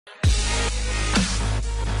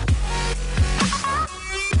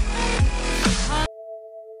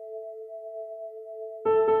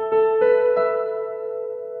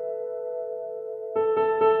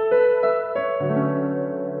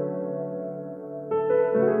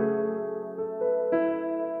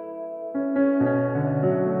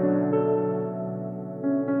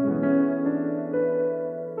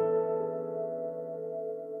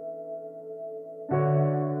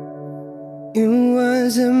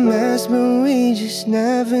mess, but we just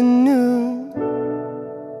never knew.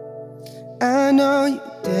 I know you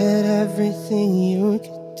did everything you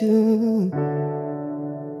could do.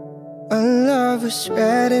 Our love was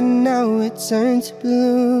red and now it turned to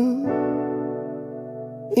blue.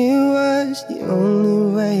 It was the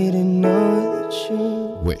only way to know the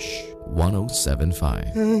truth. Wish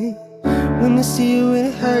 107.5. When I see you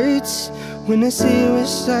it hurts. When I see you it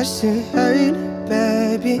starts to hurt,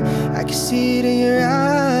 baby. I can see it in your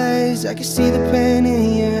eyes. I can see the pain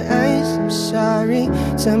in your eyes. I'm sorry.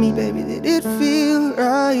 Tell me, baby, did it feel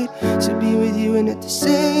right to be with you and at the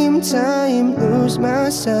same time lose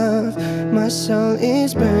myself? My soul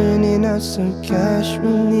is burning out so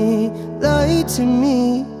casually. Lie to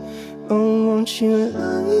me, oh won't you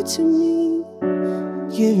lie to me?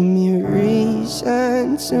 Give me a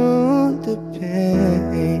reason to the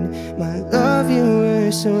pain. My love, you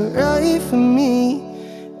were so right for me.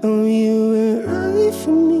 Oh, you were right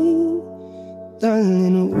for me.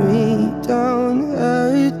 Darling, we don't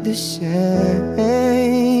hurt the same.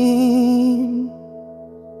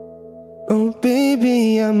 Oh,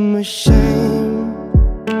 baby, I'm ashamed.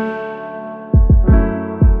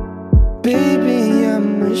 Baby,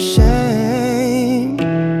 I'm ashamed.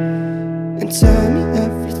 And tell me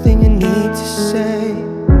everything you need to say.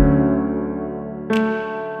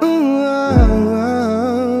 Ooh, oh,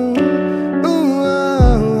 oh, ooh,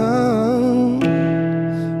 oh, oh.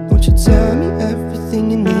 Won't you tell me everything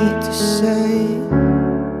you need to say?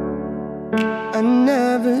 I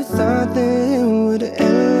never thought that it would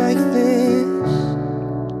end like this.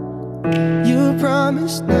 You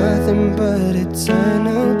promised nothing but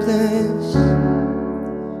eternal bliss.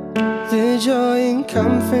 The joy and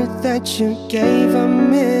comfort that you gave I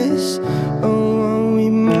miss. Oh, are we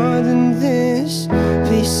more than this?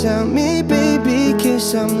 Please tell me, baby,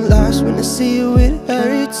 'cause I'm lost. When I see you it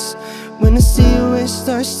hurts. When I see you it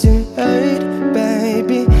starts to hurt,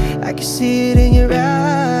 baby. I can see it in your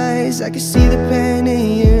eyes. I can see the pain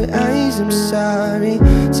in your eyes. I'm sorry.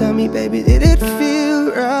 Tell me, baby, did it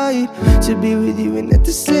feel right to be with you and at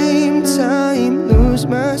the same time lose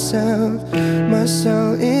myself? My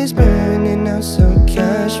soul is burning out so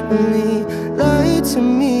casually. Lie to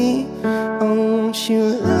me, oh won't you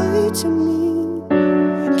lie to me?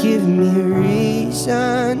 Give me a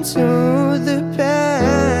reason to the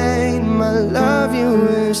pain. My love, you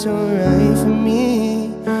were so right for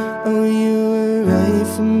me. Oh, you were right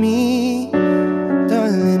for me.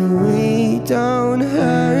 Darling, we don't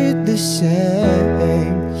hurt the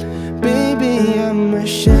same. Baby, I'm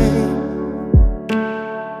ashamed.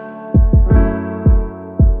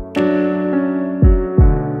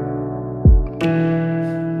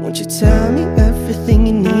 Won't you tell me everything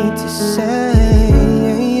you need to say?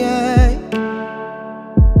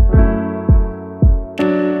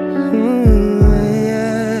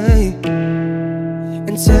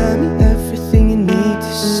 And tell me everything you need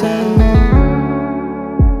to say.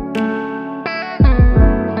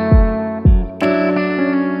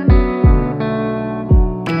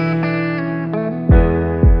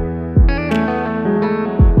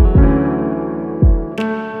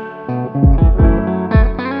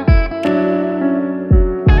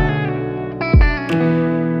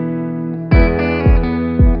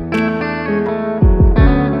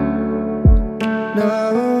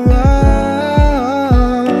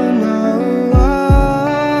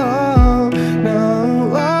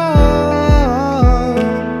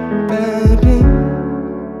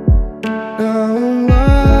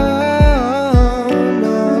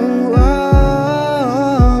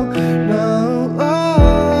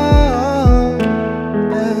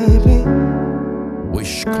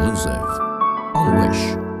 WISHclusive on Wish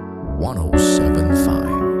 107.5.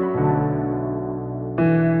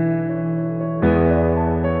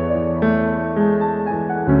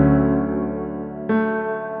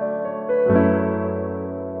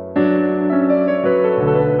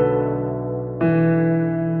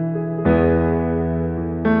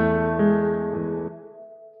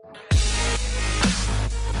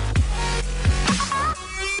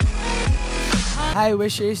 Hi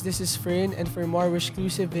Wishers, this is Fern, and for more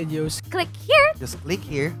WISHclusive videos, Click here. Just click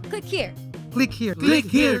here. Click here. Click here. Click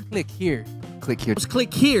here. click here. Click here. Just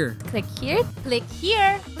click here. Click here. Click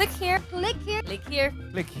here. Click here. Click here. Click here.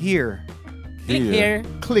 Click here. Click here.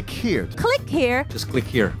 Click here. Click here. Just click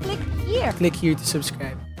here. Click here. Click here to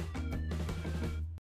subscribe.